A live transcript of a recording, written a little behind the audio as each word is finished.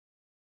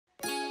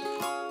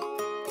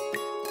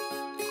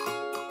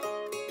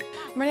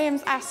My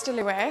name's Esta.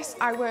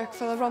 I work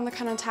for the Rhondda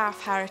Cynon Taf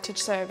Heritage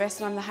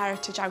Service and I'm the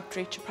Heritage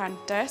Outreach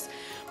Apprentice.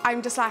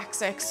 I'm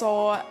dyslexic,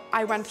 so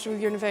I went through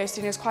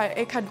university and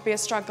it could be a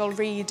struggle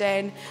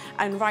reading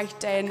and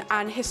writing,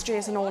 and history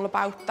isn't all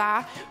about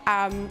that.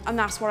 And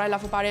that's what I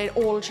love about it.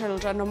 All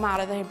children, no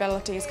matter their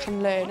abilities,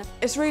 can learn.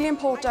 It's really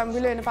important we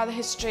learn about the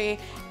history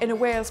in a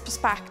Wales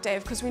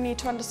perspective, because we need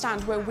to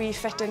understand where we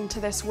fit into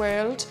this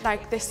world.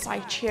 Like this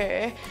site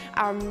here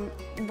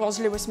was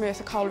Lewis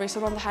Merthyr Colliery,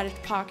 so Rhondda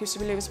Heritage Park used to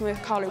be Lewis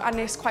Merthyr Colliery, and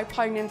it's quite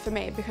poignant for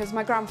me because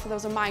my grandfather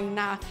was a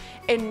miner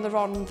in the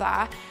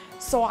Rhondda,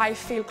 so I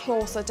feel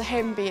closer to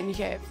him being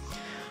here.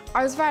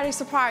 I was very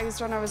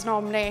surprised when I was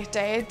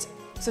nominated,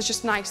 so it's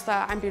just nice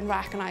that I'm being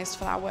recognised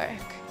for that work.